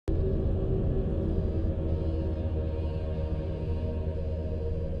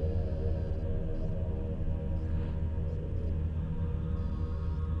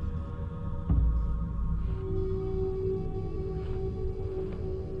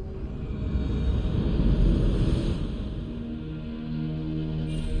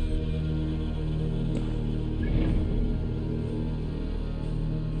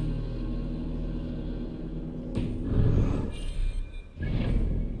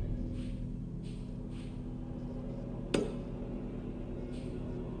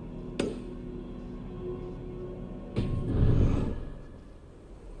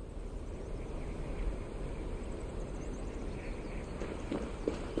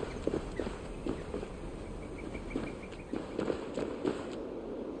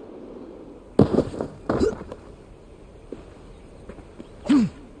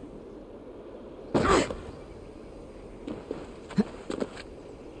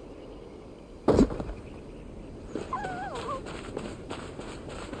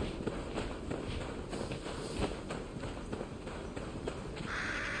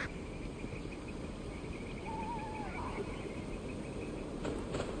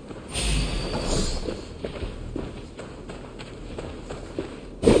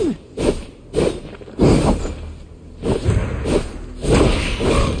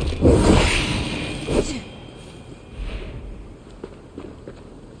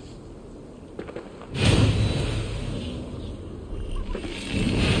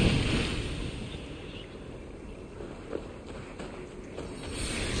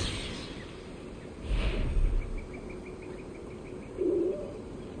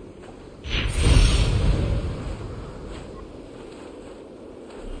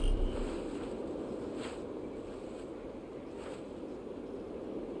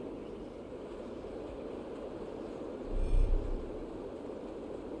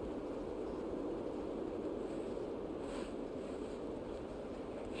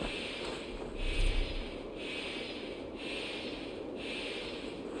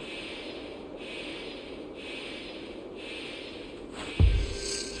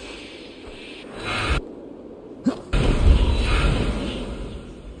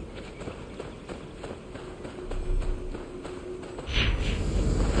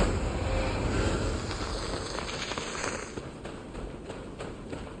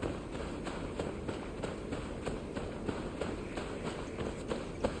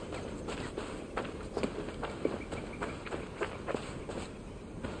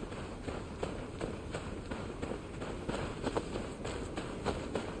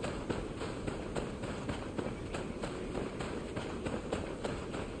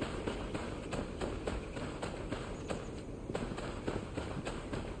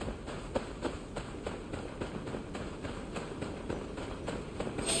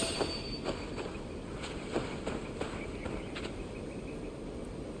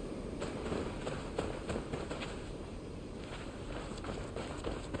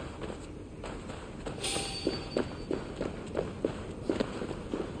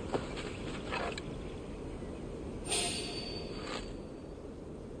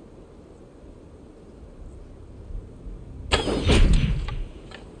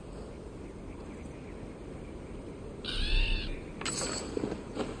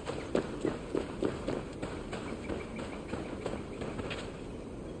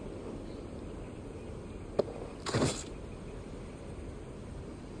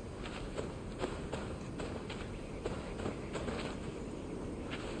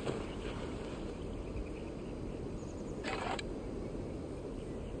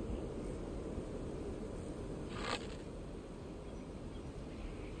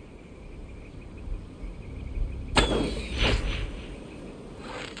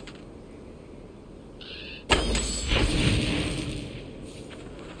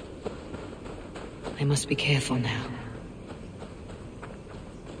I must be careful now.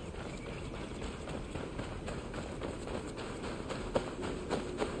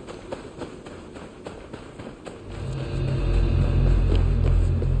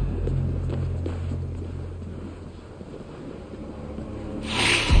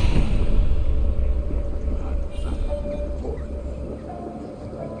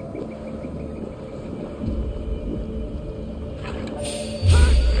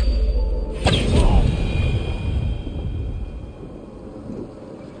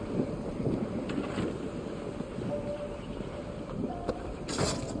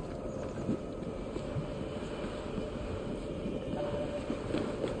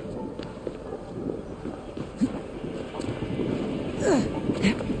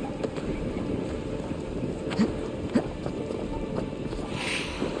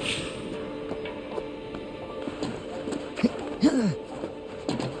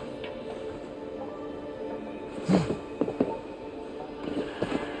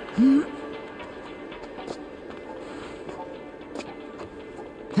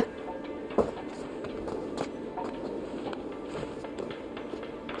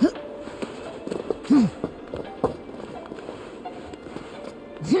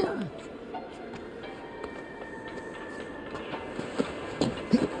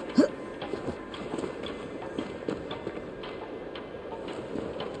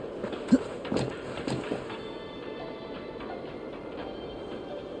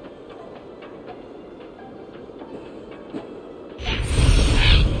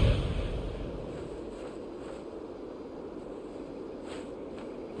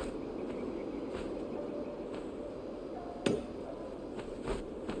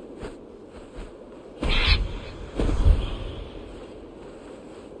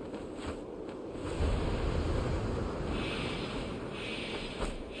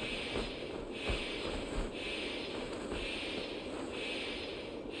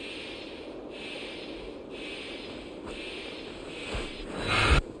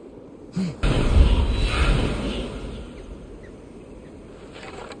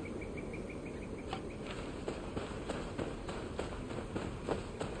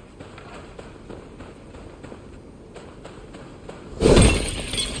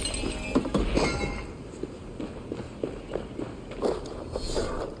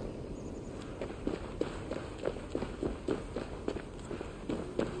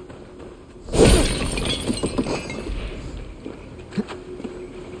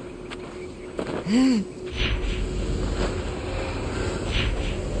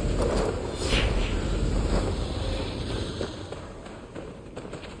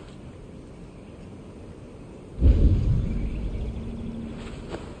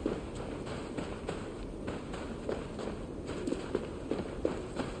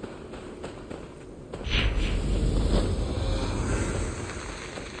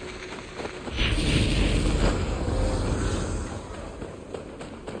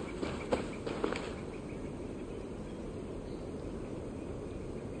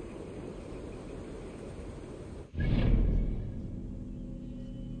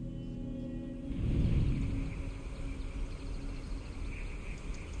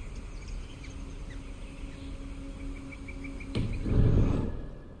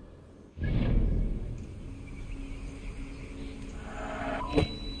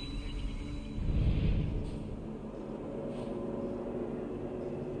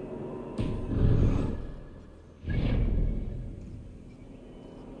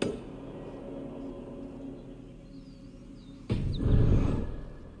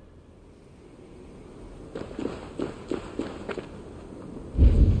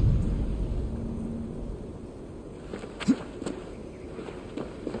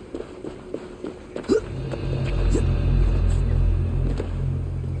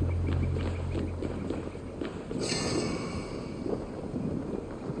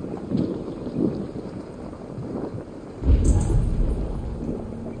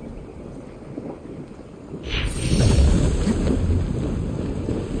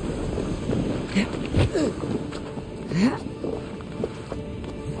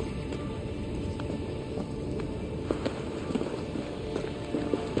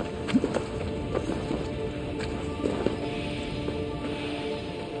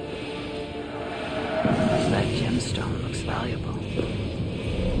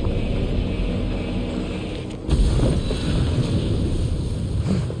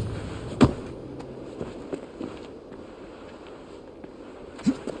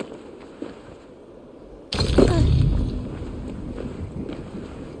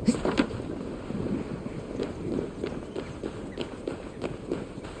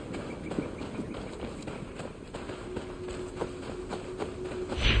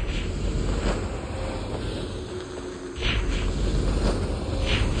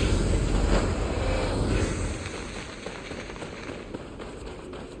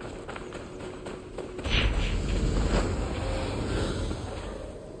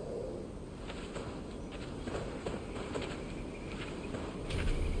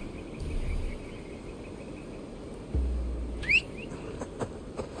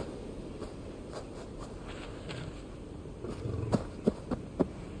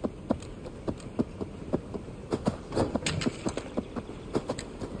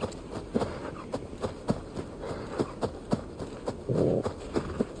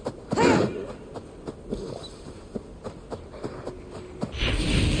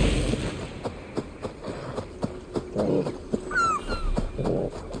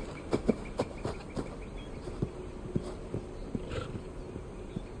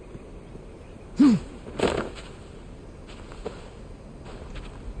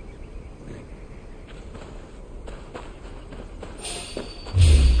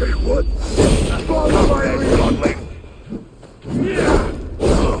 Say what? Follow my lead.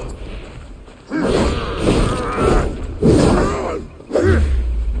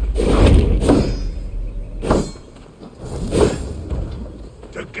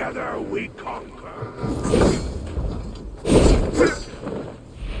 Together we conquer.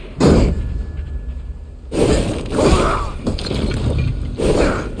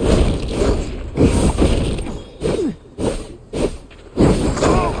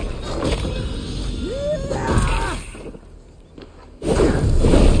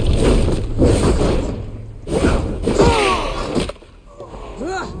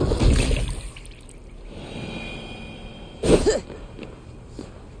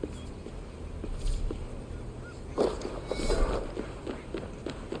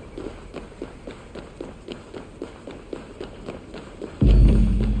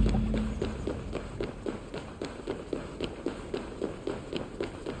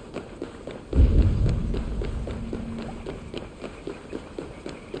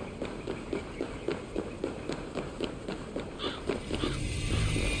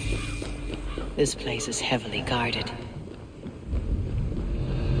 This place is heavily guarded.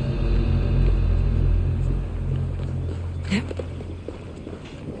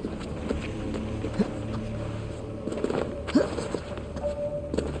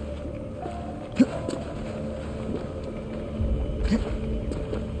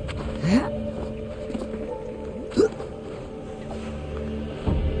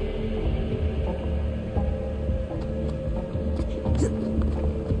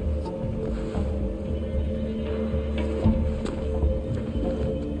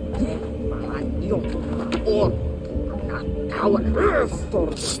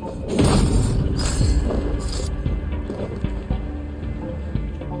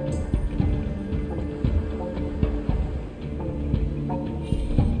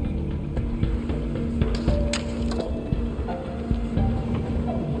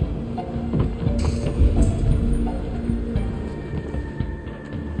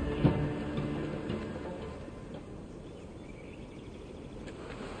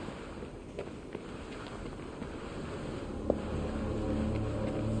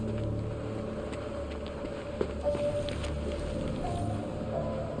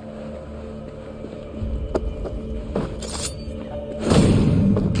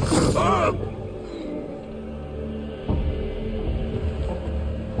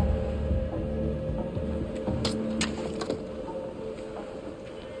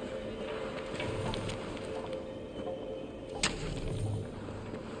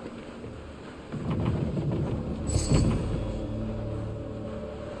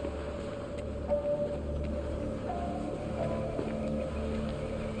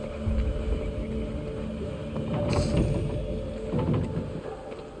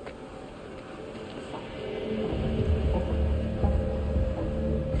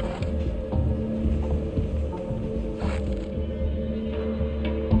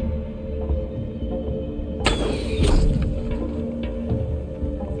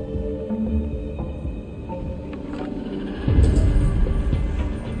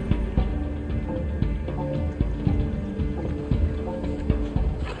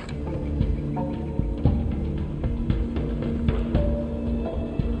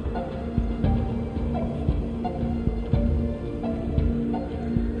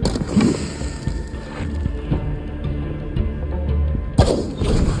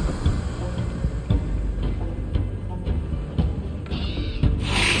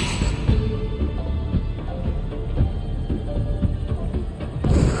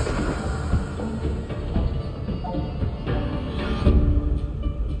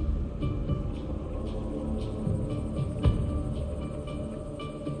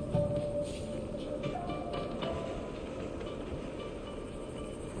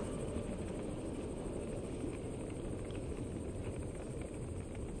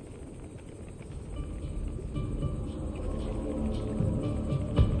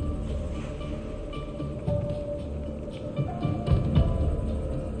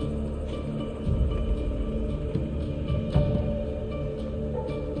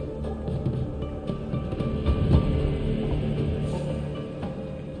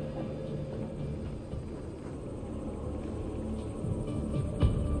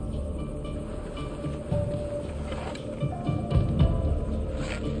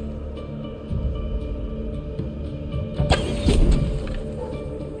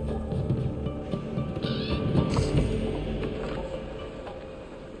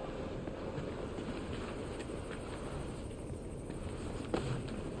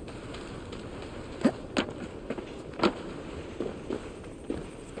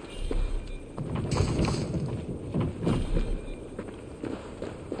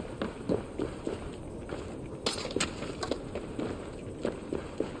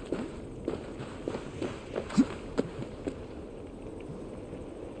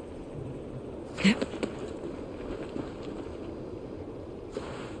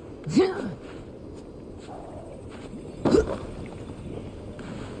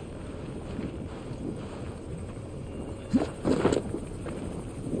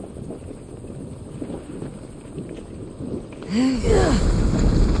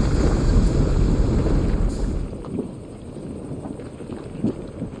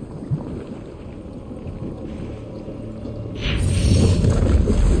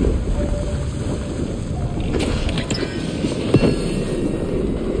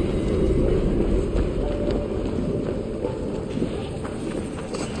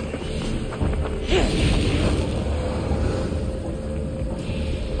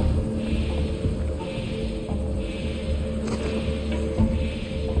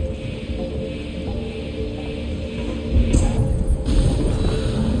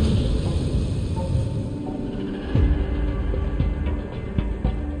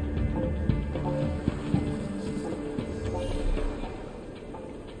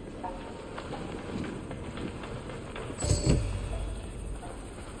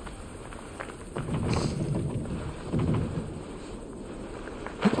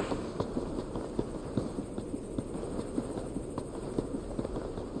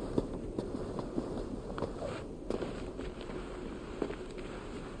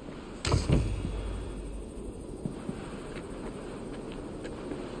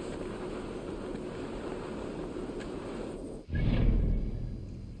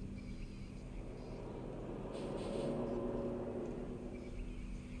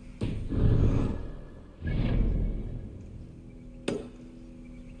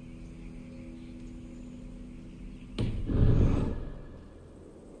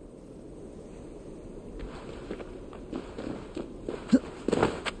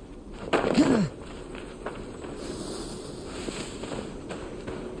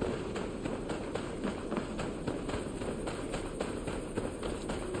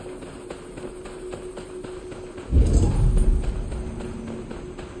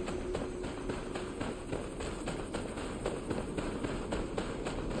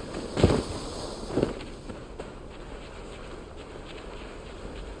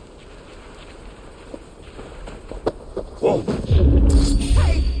 Whoa!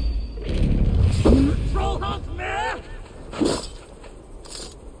 Hey! Troll hunt, man!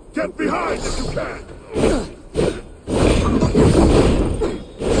 Get behind if you can!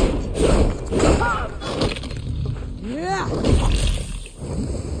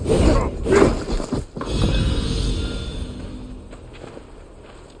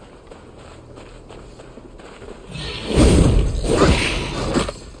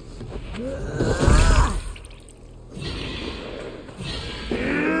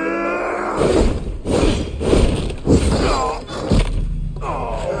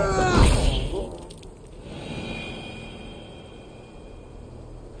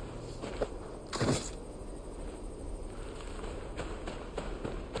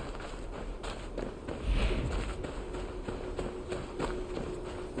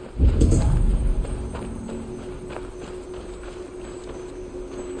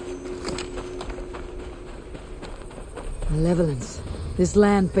 Malevolence. This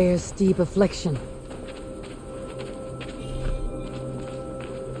land bears steep affliction.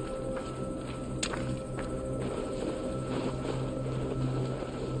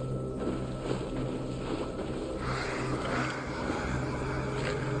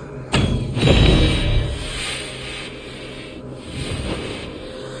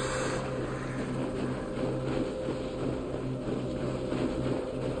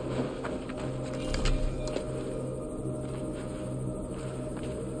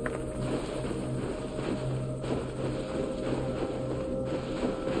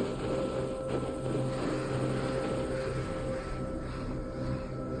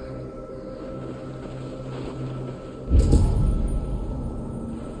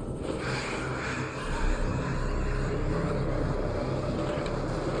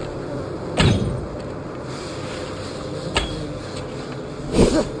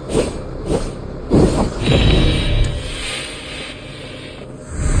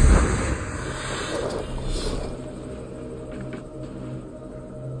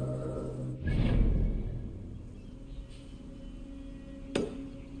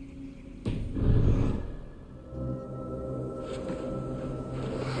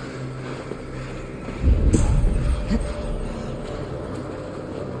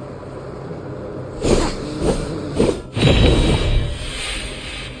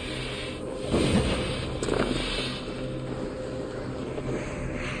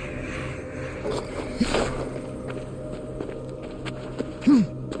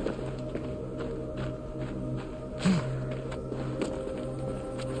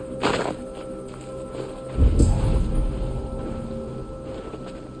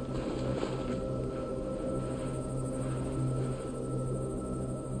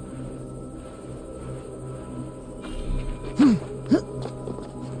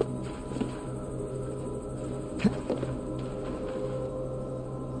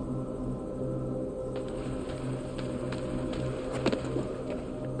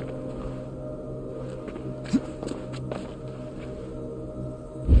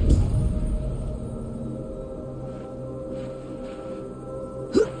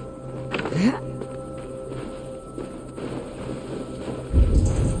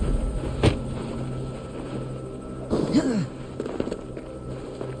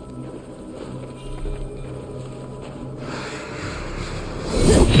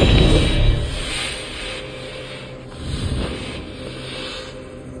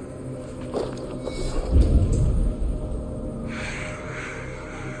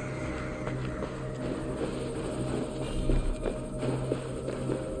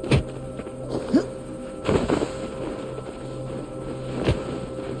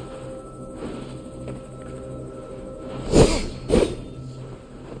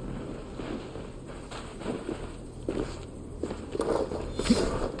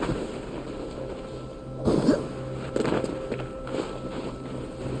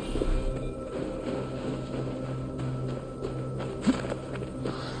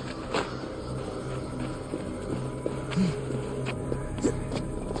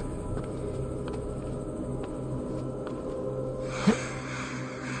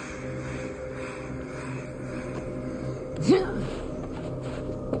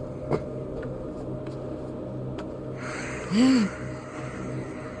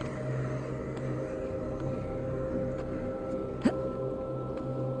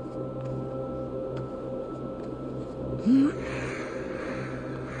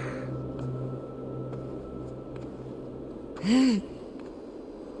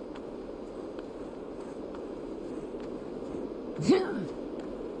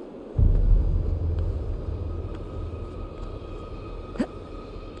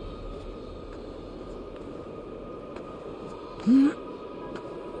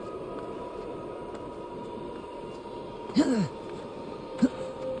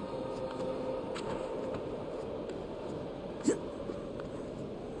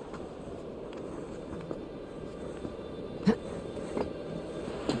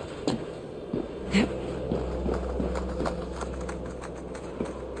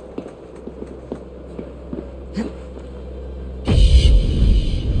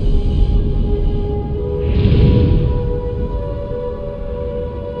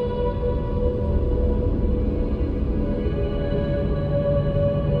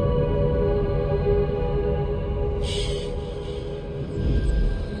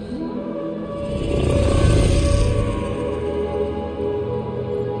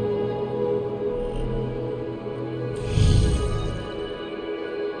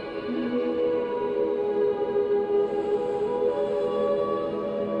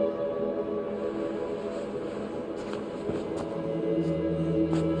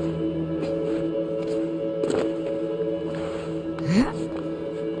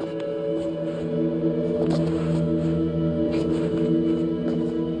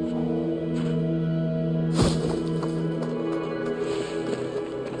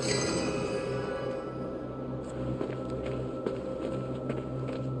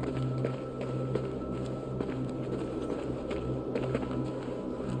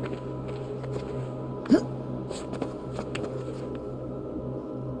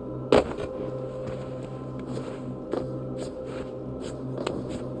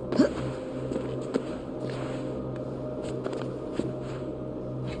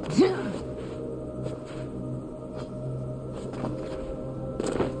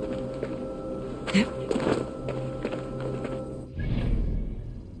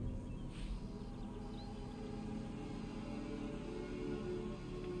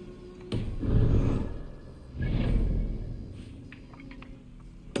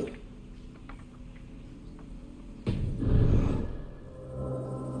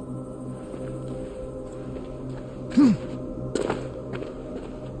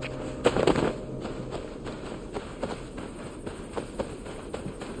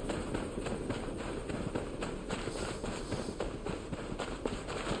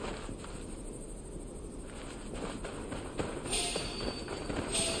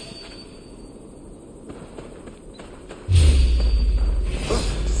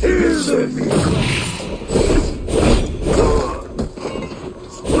 Send me.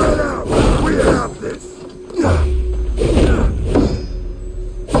 Spread out. We have this.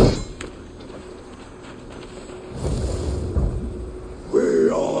 We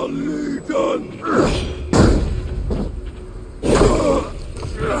are leading.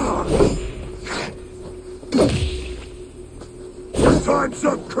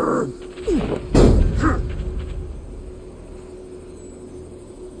 massacre!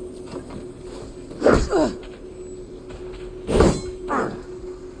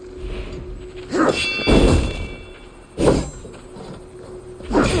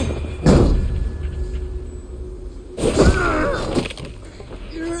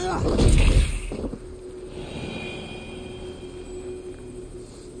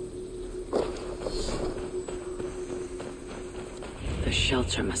 The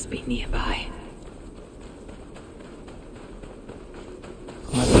shelter must be nearby.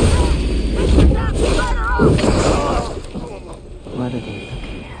 What are they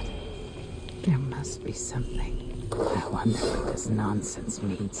looking at? There must be something. I wonder what this nonsense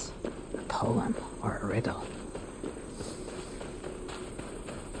means. A poem or a riddle.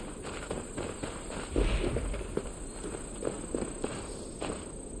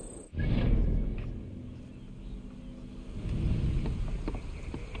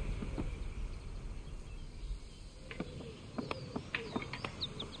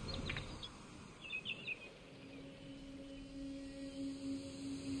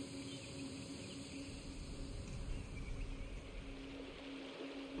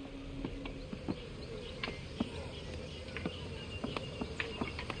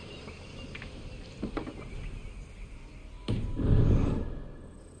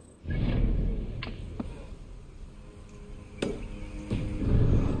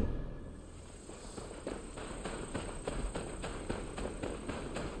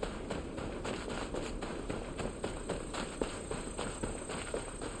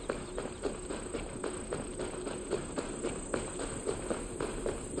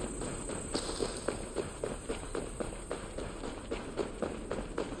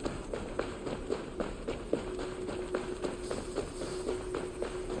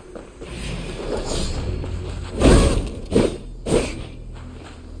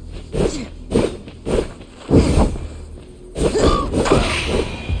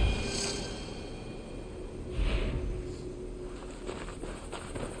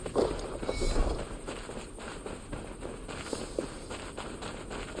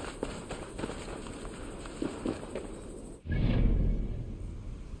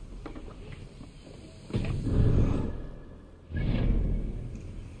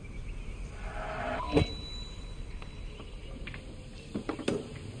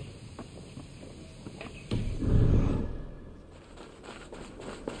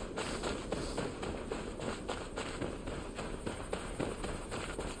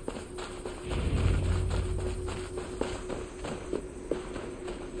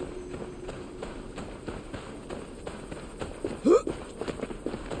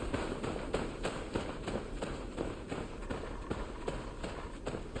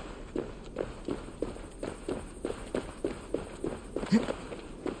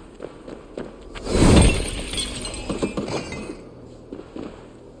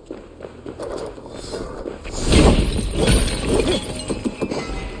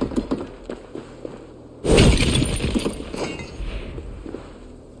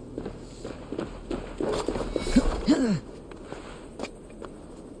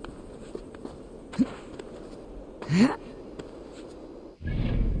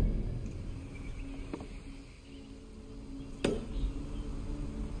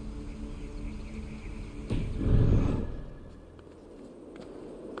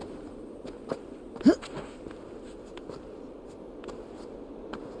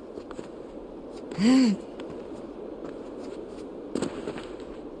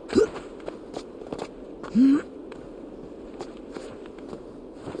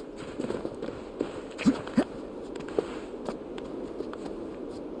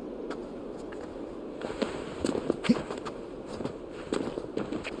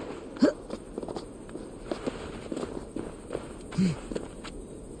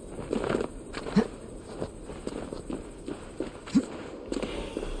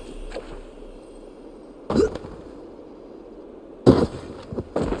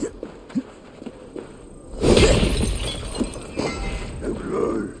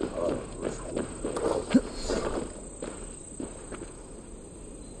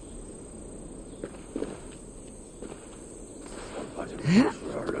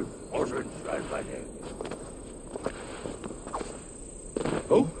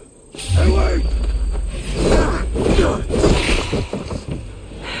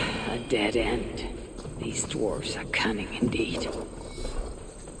 Dead end. These dwarves are cunning indeed.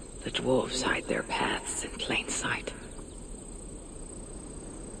 The dwarves hide their paths in plain sight.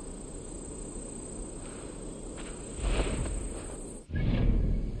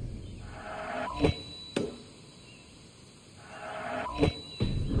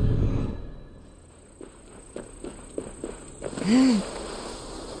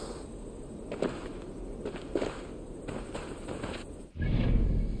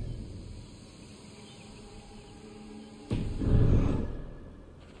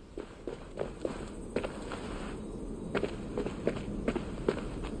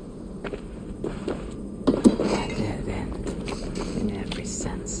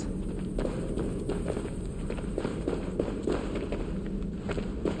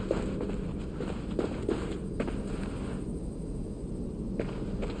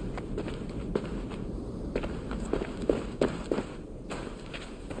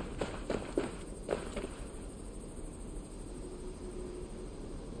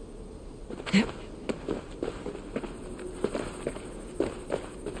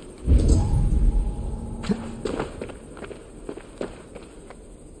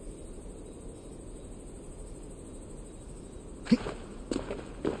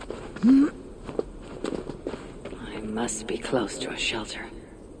 must be close to a shelter.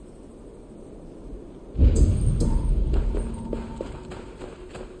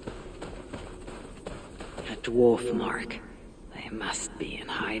 A dwarf mark. They must be in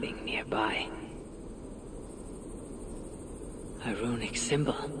hiding nearby. A runic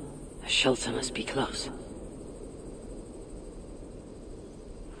symbol. A shelter must be close.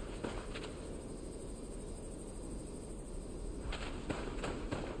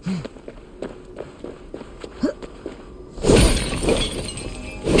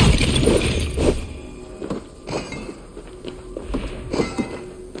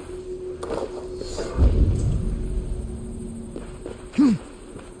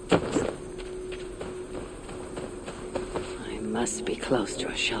 Must be close to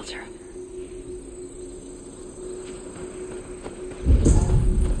a shelter.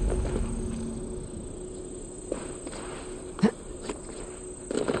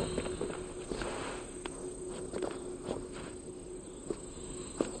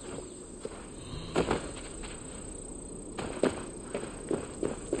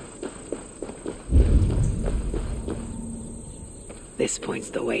 This points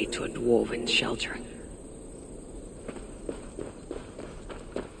the way to a dwarven shelter.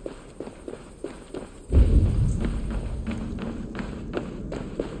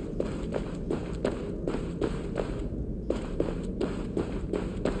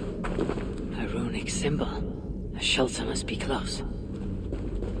 Symbol. A shelter must be close.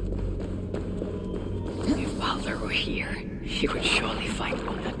 If Baldur were here, he would surely find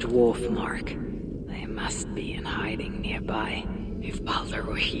a dwarf mark. They must be in hiding nearby. If Baldur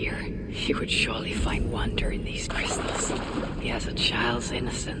were here, he would surely find wonder in these crystals. He has a child's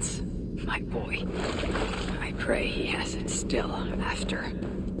innocence, my boy. I pray he has it still after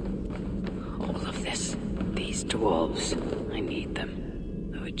all of this. These dwarves, I need them,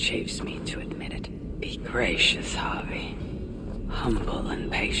 though it chafes me to admit it. Be gracious, Harvey. Humble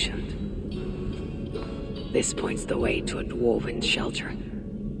and patient. This points the way to a dwarven shelter.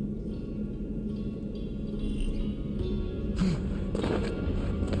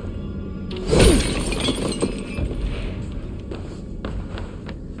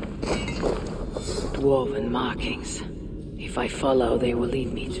 Dwarven markings. If I follow, they will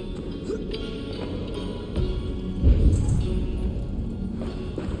lead me to...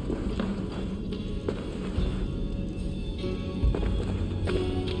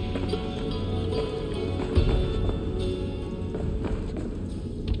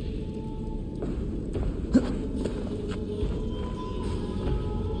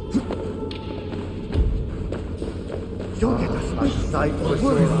 You'll get us my sight for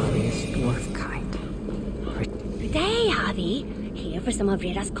sure. Dwarf kind. Good day, Harvey. Here for some of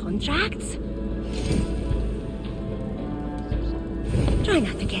Rita's contracts? Try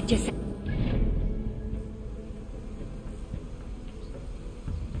not to get yourself...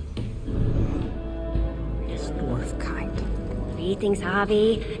 Yes, dwarf kind. Greetings,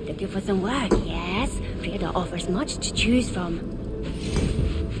 Harvey. Looking for some work, yes? Rita offers much to choose from.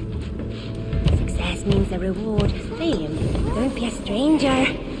 Success means a reward. Fame. Don't be a stranger.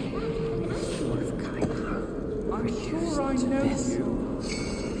 Dwarf kind. Reduced to this.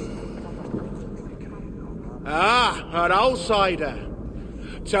 Ah, an outsider.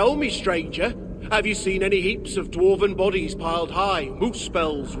 Tell me, stranger, have you seen any heaps of dwarven bodies piled high, moose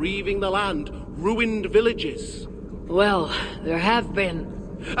spells reaving the land, ruined villages? Well, there have been.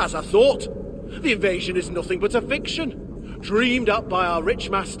 As I thought, the invasion is nothing but a fiction, dreamed up by our rich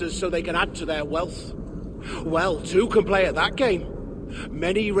masters so they can add to their wealth. Well, two can play at that game.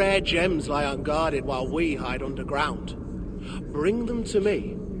 Many rare gems lie unguarded while we hide underground. Bring them to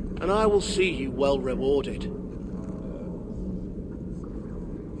me, and I will see you well rewarded.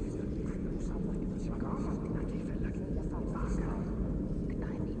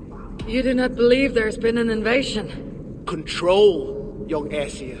 You do not believe there's been an invasion? Control, young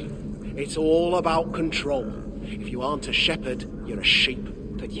Aesir. It's all about control. If you aren't a shepherd, you're a sheep.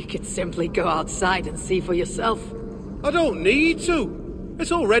 But you could simply go outside and see for yourself. I don't need to.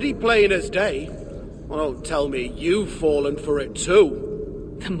 It's already plain as day. Well, don't tell me you've fallen for it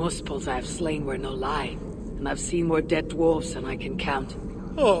too. The muspels I have slain were no lie, and I've seen more dead dwarves than I can count.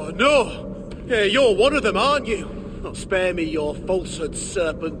 Oh, no! Yeah, you're one of them, aren't you? Oh, spare me your falsehood,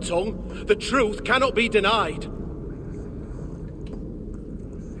 serpent tongue. The truth cannot be denied.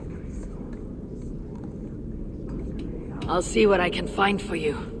 I'll see what I can find for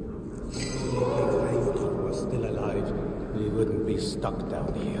you. If Valentine was still alive, we wouldn't be stuck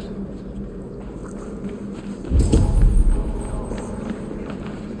down here.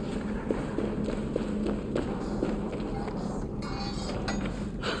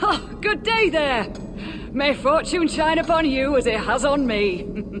 Oh, good day there! May fortune shine upon you as it has on me.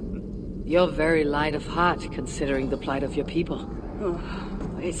 You're very light of heart, considering the plight of your people.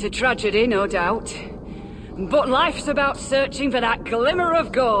 It's a tragedy, no doubt. But life's about searching for that glimmer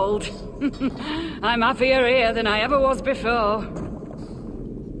of gold. I'm happier here than I ever was before.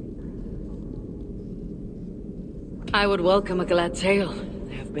 I would welcome a glad tale.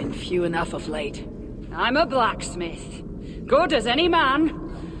 There have been few enough of late. I'm a blacksmith. Good as any man.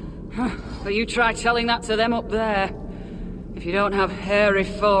 But you try telling that to them up there. If you don't have hairy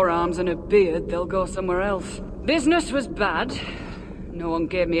forearms and a beard, they'll go somewhere else. Business was bad. No one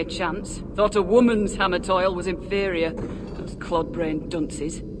gave me a chance. Thought a woman's hammer toil was inferior. Those clod-brained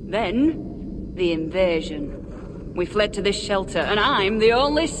dunces. Then, the invasion. We fled to this shelter, and I'm the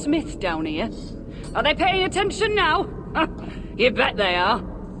only smith down here. Are they paying attention now? You bet they are.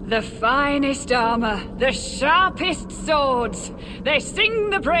 The finest armor, the sharpest swords. They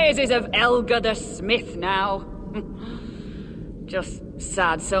sing the praises of Elga the Smith now. Just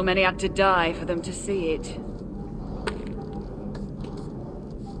sad so many had to die for them to see it.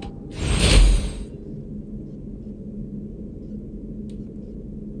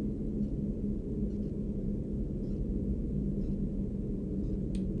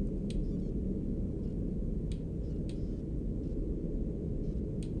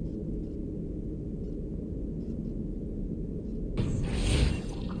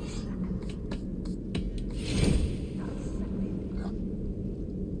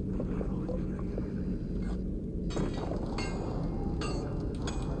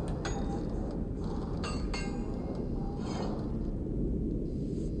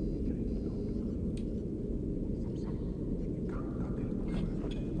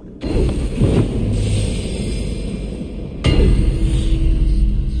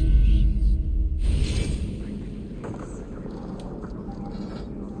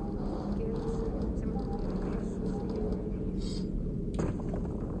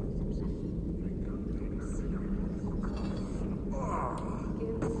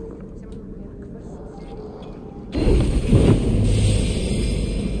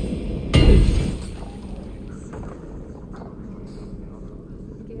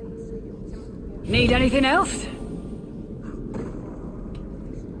 Need anything else?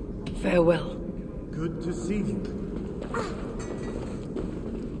 Farewell. Good to see you.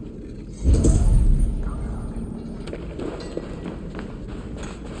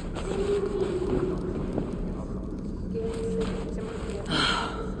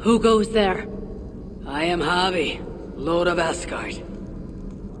 Who goes there? I am Harvey, Lord of Asgard.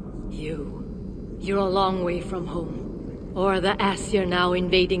 You're a long way from home. Or the Aesir now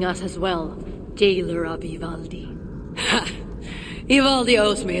invading us as well. Jailer of Ivaldi. Ha! Ivaldi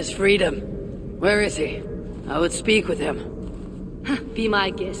owes me his freedom. Where is he? I would speak with him. Be my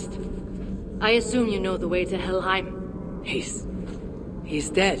guest. I assume you know the way to Helheim. He's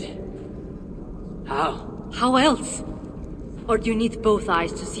dead. How? How else? Or do you need both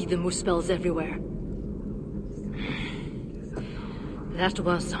eyes to see the Muspels everywhere? That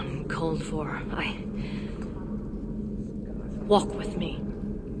was uncalled for. Walk with me.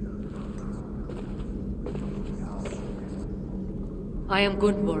 I am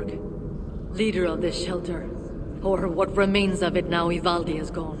Gundborg, leader of this shelter. Or what remains of it now Ivaldi is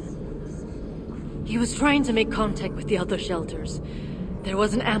gone. He was trying to make contact with the other shelters. There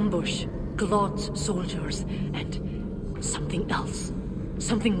was an ambush, Glod's soldiers, and something else.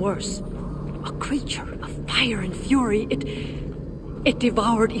 Something worse. A creature of fire and fury. It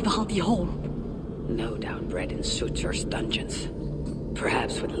devoured Ivaldi whole. No doubt bred in Surtur's dungeons.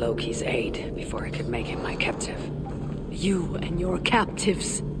 Perhaps with Loki's aid, before I could make him my captive. You and your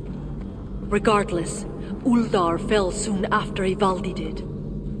captives. Regardless, Uldar fell soon after Ivaldi did.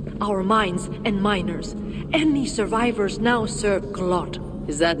 Our mines and miners, any survivors now serve Glod.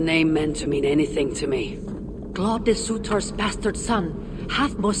 Is that name meant to mean anything to me? Glod is Surtur's bastard son,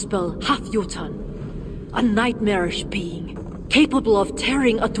 half Muspel, half Jotun. A nightmarish being, capable of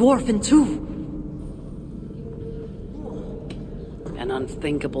tearing a dwarf in two. An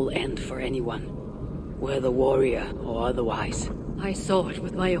unthinkable end for anyone, whether warrior or otherwise. I saw it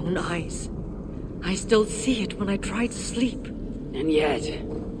with my own eyes. I still see it when I try to sleep. And yet,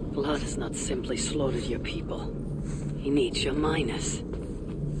 Glod has not simply slaughtered your people. He needs your miners.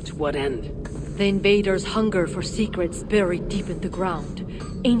 To what end? The invaders hunger for secrets buried deep in the ground.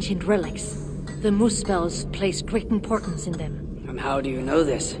 Ancient relics. The Muspels place great importance in them. And how do you know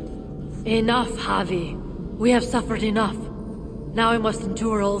this? Enough, Javi. We have suffered enough. Now I must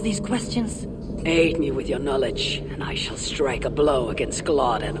endure all these questions. Aid me with your knowledge, and I shall strike a blow against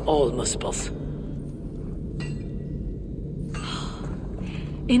Glod and all Muspels.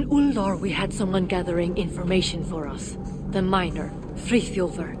 In Uldor, we had someone gathering information for us. The miner,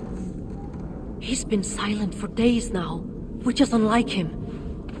 Frithjofr. He's been silent for days now, which is unlike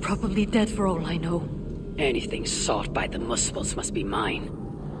him. Probably dead for all I know. Anything sought by the Muspels must be mine.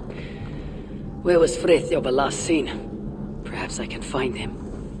 Where was Frithjofr last seen? Perhaps I can find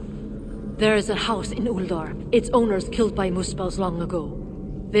him. There is a house in Uldor. Its owners killed by Muspels long ago.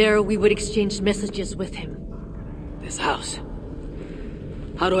 There we would exchange messages with him. This house?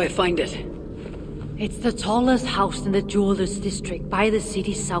 How do I find it? It's the tallest house in the Jewelers District by the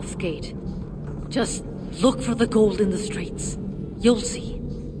city's south gate. Just look for the gold in the streets. You'll see.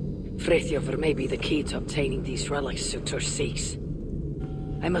 Frithjofr may be the key to obtaining these relics Surtur seeks.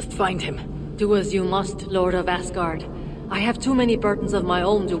 I must find him. Do as you must, Lord of Asgard. I have too many burdens of my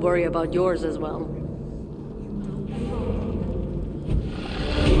own to worry about yours as well.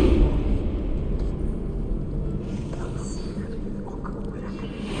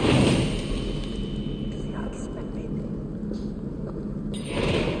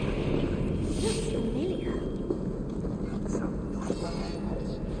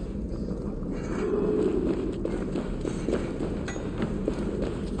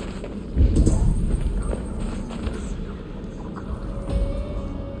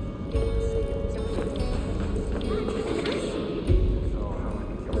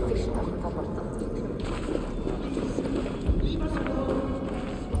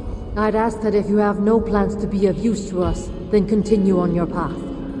 I'd ask that if you have no plans to be of use to us, then continue on your path.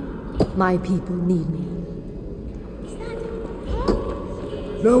 My people need me.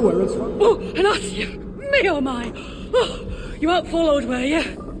 Nowhere is fun. Oh, and that's you! Me oh my! Oh, you out followed, were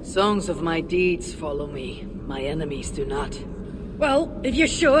you? Songs of my deeds follow me. My enemies do not. Well, if you're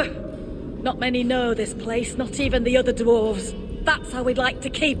sure. Not many know this place, not even the other dwarves. That's how we'd like to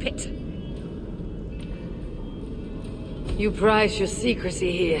keep it. You prize your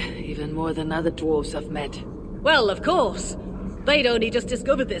secrecy here, even more than other dwarves I've met. Well, of course. They'd only just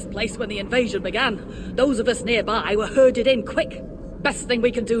discovered this place when the invasion began. Those of us nearby were herded in quick. Best thing we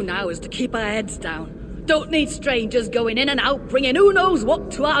can do now is to keep our heads down. Don't need strangers going in and out, bringing who knows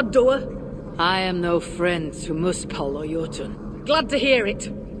what to our door. I am no friend to Muspel or Jotun. Glad to hear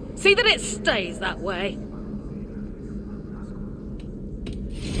it. See that it stays that way.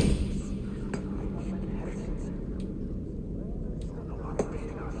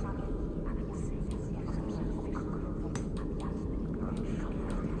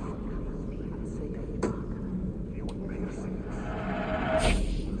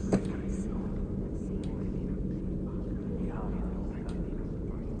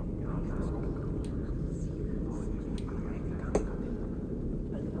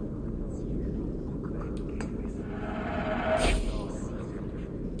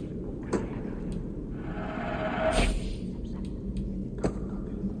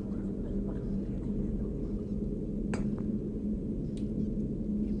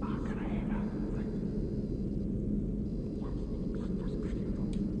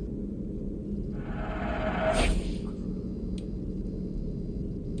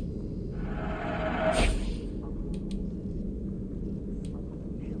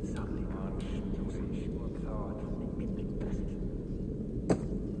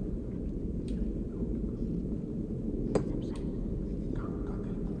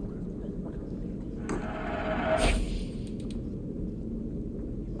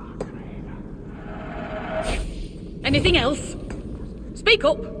 Anything else? Speak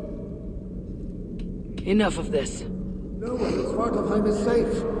up! Enough of this. Nowhere in Svartalfheim is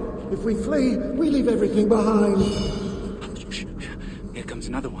safe. If we flee, we leave everything behind. Here comes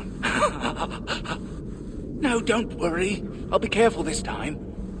another one. No, don't worry. I'll be careful this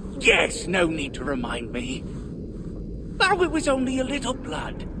time. Yes, no need to remind me. Oh, it was only a little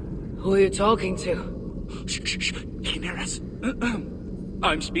blood. Who are you talking to? Shh. He can hear us.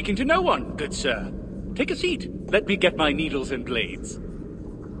 I'm speaking to no one, good sir. Take a seat. Let me get my needles and blades.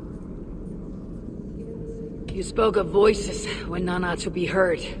 You spoke of voices when none are to be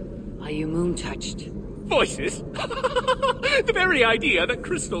heard. Are you moon-touched? Voices? The very idea that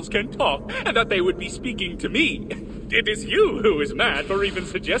crystals can talk, and that they would be speaking to me. It is you who is mad for even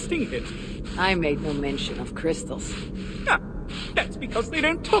suggesting it. I made no mention of crystals. Ah, that's because they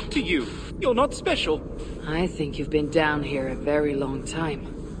don't talk to you. You're not special. I think you've been down here a very long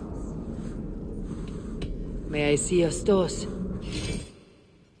time. May I see your stores?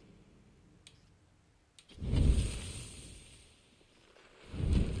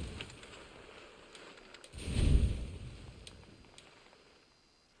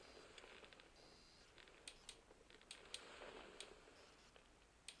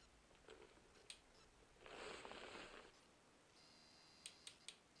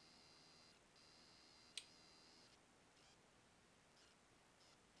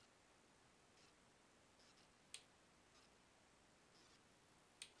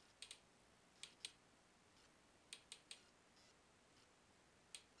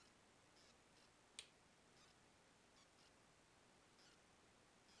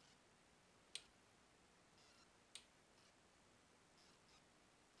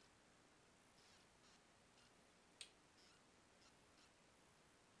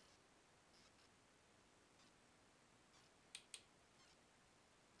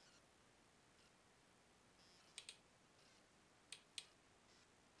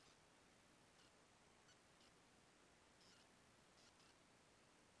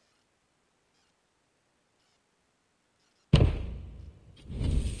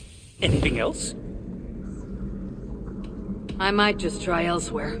 Anything else? I might just try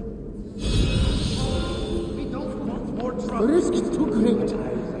elsewhere. The risk is too great.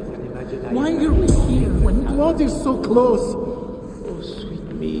 Why are we here when blood is so close? Oh, sweet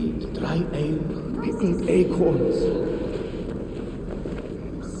mead, dry ale, pickled acorns.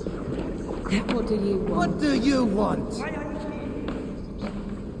 What do you want? What do you want?